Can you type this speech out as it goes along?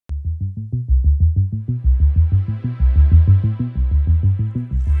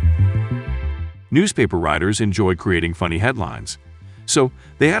Newspaper writers enjoy creating funny headlines. So,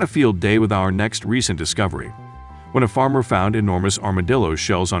 they had a field day with our next recent discovery. When a farmer found enormous armadillo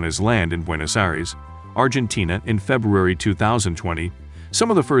shells on his land in Buenos Aires, Argentina in February 2020, some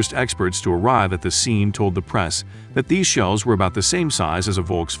of the first experts to arrive at the scene told the press that these shells were about the same size as a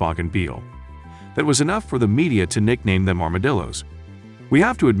Volkswagen Beetle. That was enough for the media to nickname them armadillos. We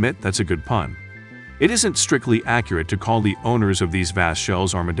have to admit that's a good pun. It isn't strictly accurate to call the owners of these vast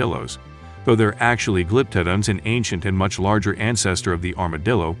shells armadillos, though they're actually Glyptodonts, an ancient and much larger ancestor of the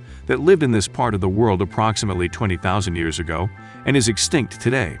armadillo that lived in this part of the world approximately 20,000 years ago and is extinct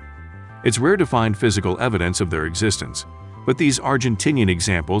today. It's rare to find physical evidence of their existence, but these Argentinian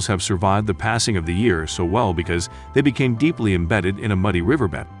examples have survived the passing of the year so well because they became deeply embedded in a muddy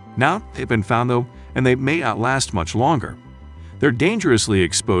riverbed. Now they've been found though, and they may outlast much longer. They're dangerously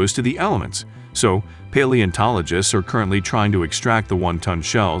exposed to the elements, so paleontologists are currently trying to extract the one-ton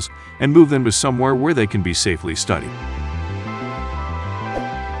shells and move them to somewhere where they can be safely studied.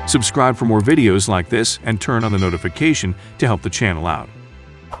 Subscribe for more videos like this and turn on the notification to help the channel out.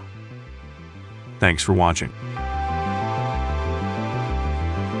 Thanks for watching.